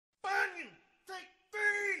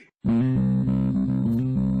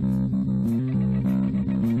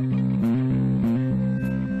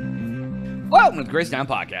welcome to the Grace Down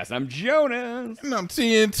Podcast. I'm Jonas. And I'm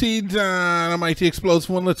TNT Don. I'm IT Explosive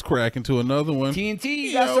One. Let's crack into another one. TNT,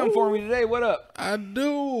 you got something for me today. What up? I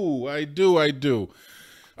do.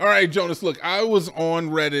 All right, Jonas, look, I was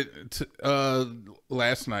on Reddit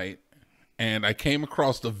last night, and I came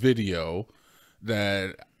across a video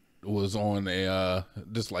that was on a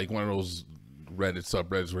just like one of those Reddit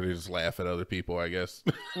subreddits where they just laugh at other people, I guess.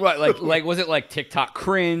 What, like was it like TikTok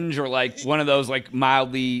cringe or like one of those like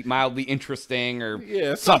mildly interesting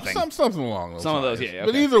or something? Something along those lines. Some of those, yeah. Okay.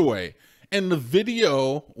 But either way, and the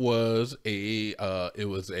video was a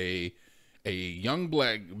young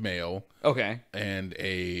black male, okay, and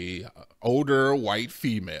a older white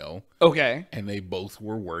female, okay, and they both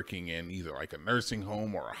were working in either like a nursing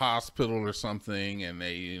home or a hospital or something, and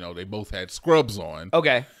they both had scrubs on,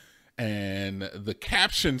 okay. And the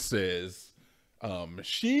caption says,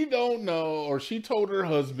 she don't know, or she told her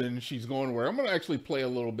husband she's going to work. I'm going to actually play a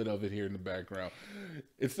little bit of it here in the background.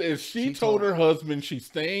 It says she told her husband she's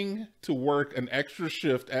staying to work an extra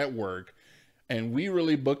shift at work, and we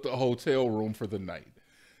really booked a hotel room for the night.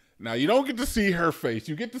 Now, you don't get to see her face.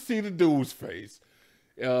 You get to see the dude's face.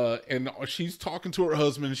 And she's talking to her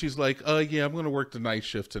husband, and she's like, yeah, I'm going to work the night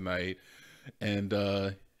shift tonight.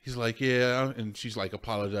 And he's like, yeah, and she's like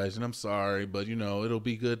apologizing. I'm sorry, but it'll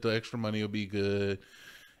be good. The extra money will be good,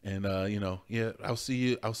 and yeah, I'll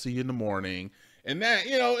see you in the morning. And that,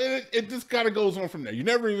 it just kind of goes on from there. You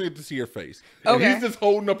never even get to see her face. And okay, he's just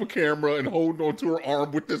holding up a camera and holding onto her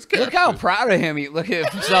arm with this camera. Look how proud of him. Look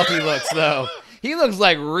at himself. He looks though. He looks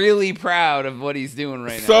like really proud of what he's doing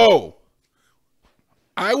right now. So,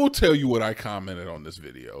 I will tell you what I commented on this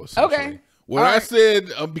video. Okay. What I said,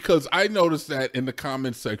 because I noticed that in the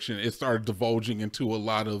comment section, it started divulging into a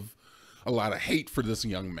lot of hate for this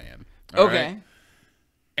young man. Okay. Right?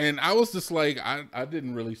 And I was just like, I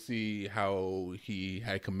didn't really see how he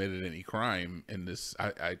had committed any crime in this.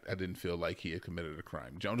 I didn't feel like he had committed a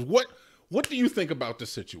crime. Jones, what do you think about the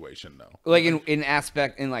situation though? Like in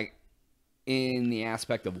the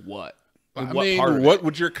aspect of what? What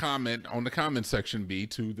would your comment on the comment section be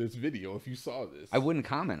to this video if you saw this? I wouldn't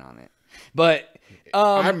comment on it. But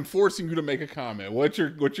I'm forcing you to make a comment. What's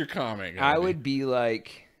your comment? I would be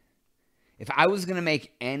like, if I was gonna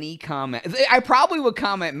make any comment, I probably would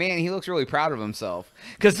comment, man, he looks really proud of himself,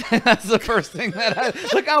 because that's the first thing that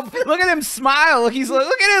look at him smile. Look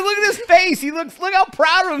at his face. Look how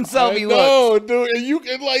proud of himself he looks. Dude, and you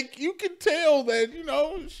can tell that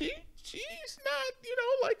she's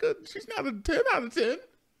not she's not a 10 out of 10.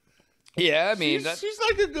 Yeah, I mean, she's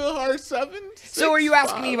like a good hard 7. 6, so are you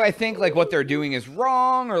asking 5. me if I think like what they're doing is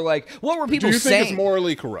wrong, or like what were people saying? Do you think it's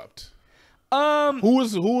morally corrupt? Who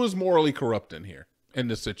is morally corrupt in here in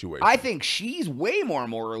this situation? I think she's way more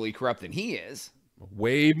morally corrupt than he is.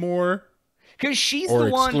 Way more? Because she's or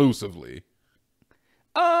the one exclusively.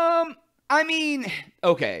 I mean,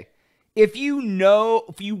 okay. If you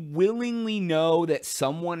willingly know that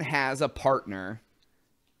someone has a partner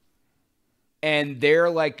and they're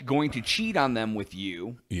like going to cheat on them with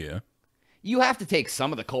you, yeah, you have to take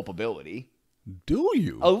some of the culpability. Do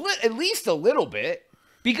you? At least a little bit,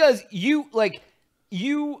 because you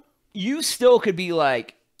still could be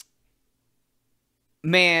like,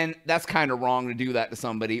 man, that's kind of wrong to do that to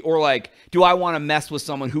somebody, or like, do I want to mess with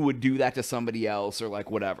someone who would do that to somebody else, or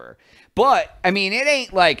like whatever. But I mean, it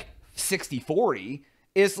ain't like 60-40.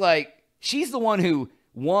 It's like she's the one who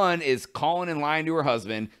is calling and lying to her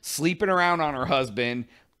husband, sleeping around on her husband,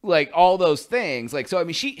 like all those things. Like, so I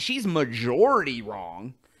mean, she's majority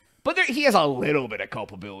wrong, but he has a little bit of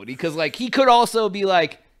culpability, because like he could also be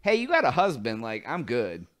like, hey, you got a husband, like I'm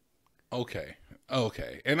good. Okay.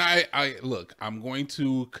 And I look, I'm going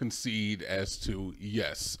to concede as to,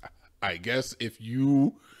 yes, I guess if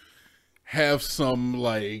you have some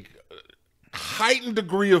like heightened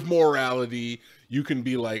degree of morality, you can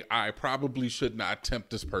be like, I probably should not tempt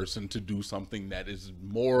this person to do something that is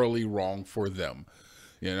morally wrong for them.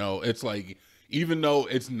 It's like, even though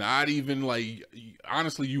it's not even like,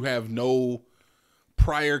 honestly, you have no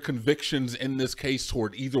prior convictions in this case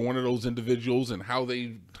toward either one of those individuals and how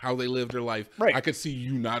they live their life. Right. I could see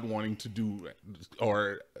you not wanting to do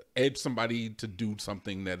or edge somebody to do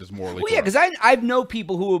something that is morally corrupt. Yeah, because I know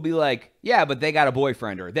people who will be like, yeah, but they got a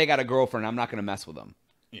boyfriend or they got a girlfriend, I'm not going to mess with them.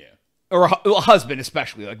 Yeah. Or a husband,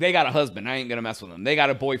 especially. Like, they got a husband, I ain't going to mess with them. They got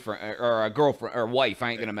a boyfriend or a girlfriend or wife, I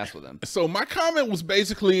ain't going to mess with them. So my comment was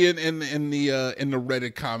basically in the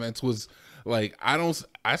Reddit comments was like,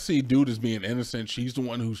 I see dude as being innocent. She's the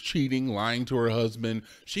one who's cheating, lying to her husband.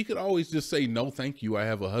 She could always just say, no, thank you, I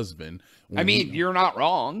have a husband. I mean, you're not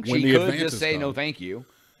wrong. She could just say, no, thank you.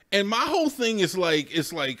 And my whole thing is like,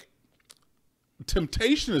 it's like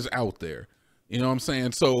temptation is out there. You know what I'm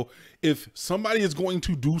saying? So if somebody is going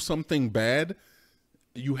to do something bad,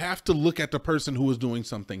 you have to look at the person who is doing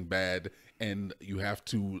something bad, and you have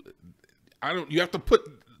to put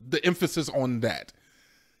the emphasis on that.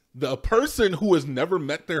 The person who has never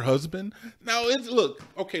met their husband. Now it's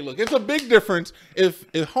a big difference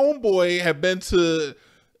if homeboy had been to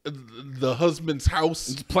the husband's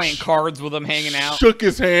house, playing cards with him, hanging out, shook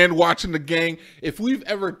his hand, watching the gang. If we've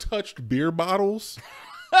ever touched beer bottles,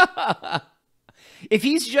 if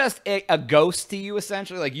he's just a ghost to you,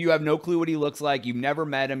 essentially, like you have no clue what he looks like, you've never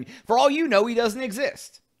met him, for all you know, he doesn't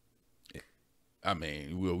exist. I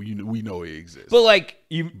mean, we know he exists, but like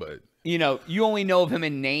you only know of him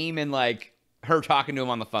in name and like her talking to him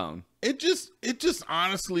on the phone. It just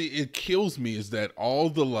honestly, it kills me is that all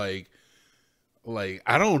the like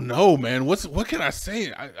I don't know, man. What can I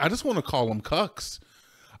say? I just want to call them cucks.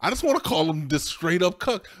 I just want to call them this straight up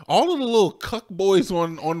cuck. All of the little cuck boys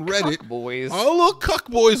on Reddit, all the little cuck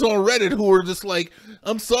boys on Reddit who are just like,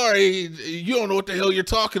 I'm sorry, you don't know what the hell you're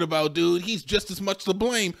talking about, dude. He's just as much to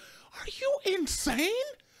blame. Are you insane?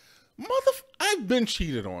 I've been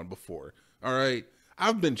cheated on before. All right.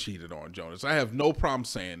 I've been cheated on, Jonas. I have no problem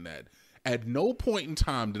saying that. At no point in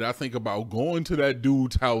time did I think about going to that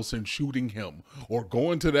dude's house and shooting him, or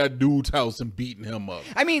going to that dude's house and beating him up.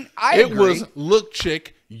 I mean, it was, look,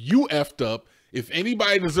 chick, you effed up. If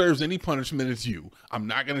anybody deserves any punishment, it's you. I'm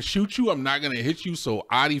not going to shoot you. I'm not going to hit you. So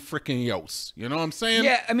adi freaking yos. You know what I'm saying?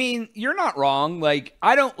 Yeah. I mean, you're not wrong. Like,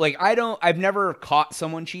 I've never caught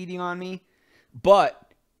someone cheating on me,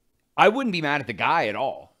 but I wouldn't be mad at the guy at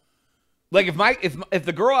all. Like if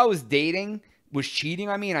the girl I was dating was cheating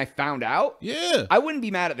on me and I found out, yeah, I wouldn't be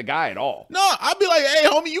mad at the guy at all. No, I'd be like, hey,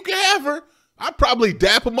 homie, you can have her. I'd probably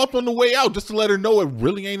dap him up on the way out just to let her know it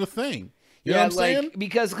really ain't a thing. You know what I'm saying?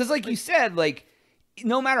 Because like you said, like,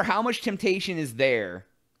 no matter how much temptation is there,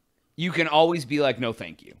 you can always be like, no,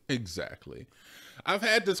 thank you. Exactly. I've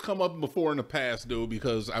had this come up before in the past, dude,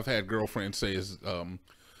 because I've had girlfriends say,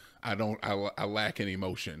 I lack an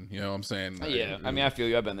emotion. You know what I'm saying? Yeah. I mean, I feel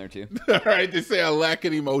you. I've been there too. All right. They say I lack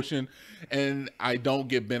an emotion and I don't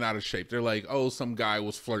get bent out of shape. They're like, oh, some guy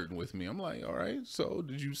was flirting with me. I'm like, all right. So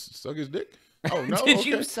did you suck his dick? Oh, no. Did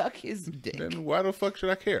you suck his dick? Then why the fuck should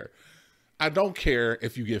I care? I don't care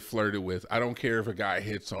if you get flirted with. I don't care if a guy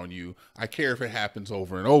hits on you. I care if it happens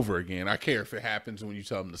over and over again. I care if it happens when you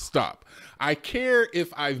tell him to stop. I care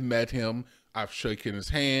if I've met him, I've shaken his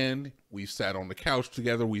hand, we've sat on the couch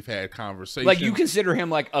together, we've had conversations. Like, you consider him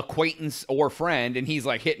like acquaintance or friend, and he's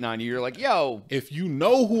like hitting on you. You're like, yo. If you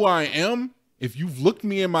know who I am, if you've looked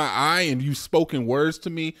me in my eye and you've spoken words to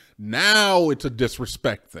me, now it's a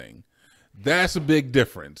disrespect thing. That's a big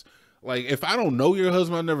difference. Like, if I don't know your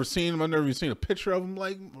husband, I've never seen him, I've never even seen a picture of him,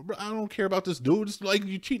 like, bro, I don't care about this dude. It's like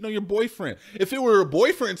you cheating on your boyfriend. If it were a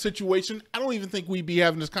boyfriend situation, I don't even think we'd be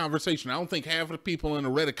having this conversation. I don't think half of the people in the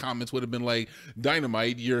Reddit comments would have been like,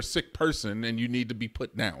 Dynamite, you're a sick person and you need to be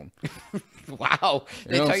put down. Wow.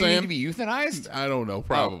 They tell you need to be euthanized? I don't know,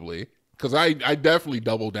 probably. Because I definitely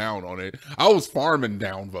doubled down on it. I was farming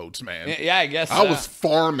down votes, man. Yeah, I guess I was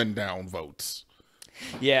farming down votes.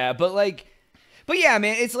 Yeah, but yeah,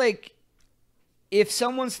 man, it's like, if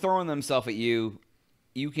someone's throwing themselves at you,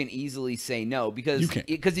 you can easily say no, because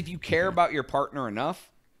if you care about your partner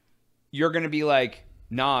enough, you're going to be like,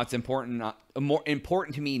 nah, it's more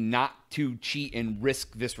important to me not to cheat and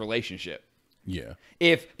risk this relationship. Yeah.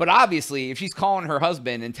 But obviously, if she's calling her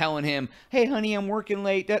husband and telling him, hey, honey, I'm working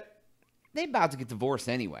late, they're about to get divorced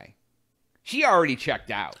anyway. She already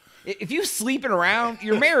checked out. If you sleeping around,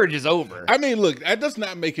 your marriage is over. I mean, look, that does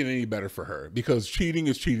not make it any better for her, because cheating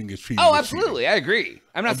is cheating is cheating. Oh, absolutely. I agree.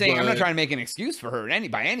 I'm not saying, I'm not trying to make an excuse for her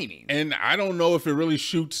by any means. And I don't know if it really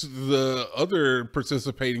shoots the other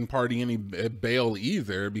participating party any bail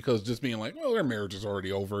either, because just being like, well, their marriage is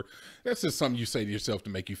already over. That's just something you say to yourself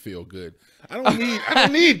to make you feel good. I don't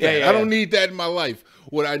need that. Yeah. I don't need that in my life.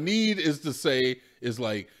 What I need is to say is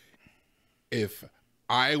like, if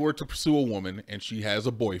I were to pursue a woman and she has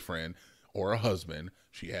a boyfriend or a husband,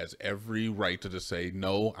 she has every right to just say,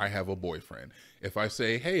 no, I have a boyfriend. If I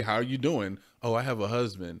say, hey, how are you doing? Oh, I have a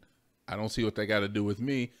husband. I don't see what they got to do with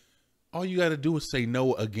me. All you got to do is say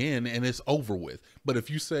no again and it's over with. But if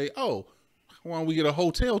you say, oh, why don't we get a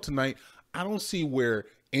hotel tonight? I don't see where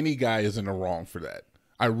any guy is in the wrong for that.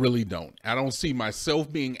 I really don't. I don't see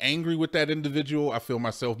myself being angry with that individual. I feel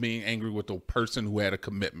myself being angry with the person who had a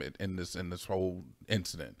commitment in this whole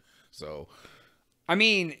incident. So, I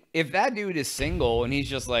mean, if that dude is single and he's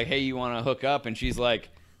just like, hey, you want to hook up? And she's like,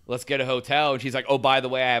 let's get a hotel. And she's like, oh, by the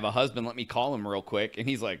way, I have a husband. Let me call him real quick. And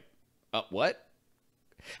he's like, what?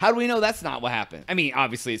 How do we know that's not what happened? I mean,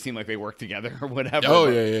 obviously, it seemed like they worked together or whatever. Oh,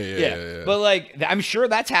 but, yeah. But like, I'm sure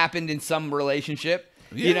that's happened in some relationship.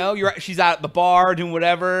 Yeah. You know, she's out at the bar doing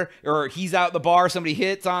whatever, or he's out at the bar, somebody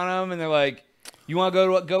hits on him, and they're like, "You want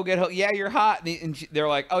to go get? Yeah, you're hot." And they're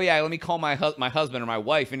like, "Oh yeah, let me call my husband or my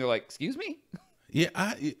wife," and they're like, "Excuse me." Yeah,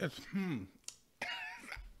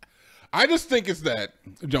 I just think it's that,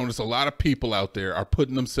 Jonas, a lot of people out there are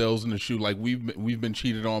putting themselves in the shoe, like we've been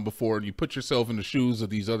cheated on before, and you put yourself in the shoes of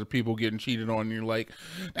these other people getting cheated on, and you're like,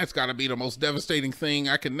 that's got to be the most devastating thing.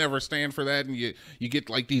 I can never stand for that. And you get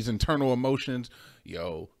like these internal emotions.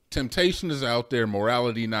 Yo, temptation is out there,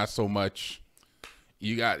 morality not so much.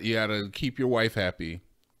 You got to keep your wife happy.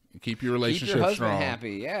 Keep your relationship keep your husband strong.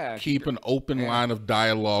 Happy, yeah. Keep an open line of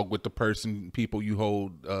dialogue with the people you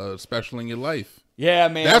hold special in your life. Yeah,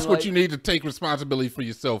 man. That's what you need to take responsibility for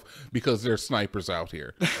yourself, because there's snipers out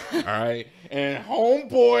here. All right. And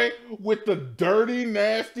homeboy with the dirty,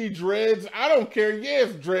 nasty dreads. I don't care.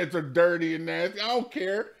 Yes, dreads are dirty and nasty. I don't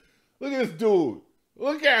care. Look at this dude.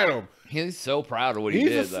 Look at him. He's so proud of what he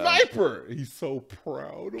did. He's a sniper. He's so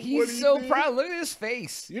proud of what he did. He's so proud. Look at his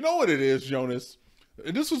face. You know what it is, Jonas?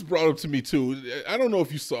 This was brought up to me too. I don't know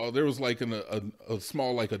if you saw, there was like a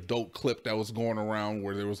small like adult clip that was going around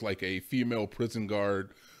where there was like a female prison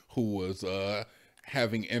guard who was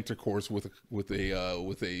having intercourse with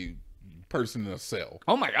a person in a cell.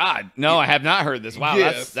 Oh my God. No, I have not heard this. Wow,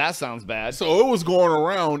 Yes. that sounds bad. So it was going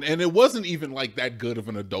around, and it wasn't even like that good of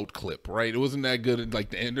an adult clip, right? It wasn't that good.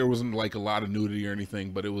 Like, and there wasn't like a lot of nudity or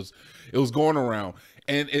anything, but it was going around,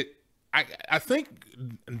 and I think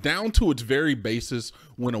down to its very basis,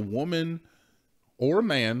 when a woman or a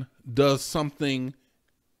man does something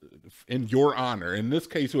in your honor, in this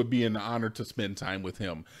case it would be an honor to spend time with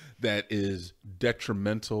him, that is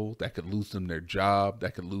detrimental, that could lose them their job,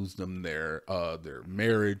 that could lose them their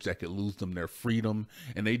marriage, that could lose them their freedom,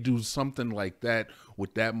 and they do something like that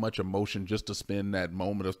with that much emotion just to spend that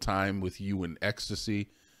moment of time with you in ecstasy,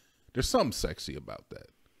 there's something sexy about that.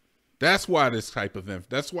 That's why this type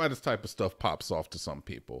of stuff pops off to some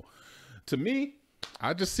people. To me,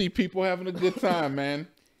 I just see people having a good time, man.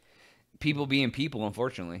 People being people,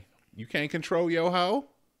 unfortunately. You can't control your hoe.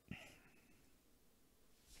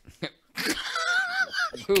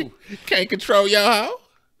 Who? Can't control your hoe.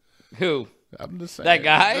 Who? I'm just saying. That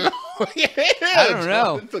guy? Yeah, I don't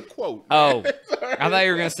know. It's a quote. Oh, I thought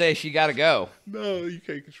you were gonna say she got to go. No, you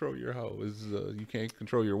can't control your hoe. You can't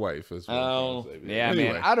control your wife. Is what Oh, I'm trying to say. yeah,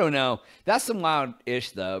 Anyway. man. I don't know. That's some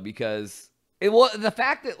loud-ish though, because the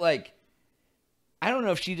fact that like, I don't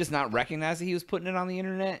know if she just not recognized that he was putting it on the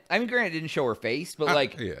internet. I mean, granted, it didn't show her face, but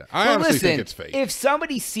like, yeah, I honestly think it's fake. If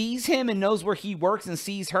somebody sees him and knows where he works and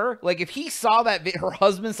sees her, like if he saw that, her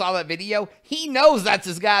husband saw that video, he knows that's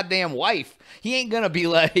his goddamn wife. He ain't gonna be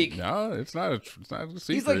like, no, it's not a secret.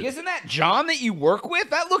 He's like, isn't that John that you work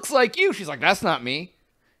with? That looks like you. She's like, that's not me.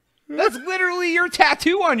 That's literally your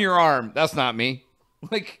tattoo on your arm. That's not me.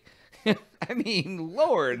 Like, I mean,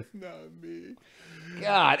 Lord. Not me.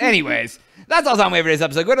 God. Anyways, that's all time we have for today's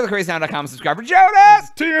episode. Go to thecrazytown.com, subscribe for Jonas.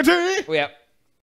 TNT. We have.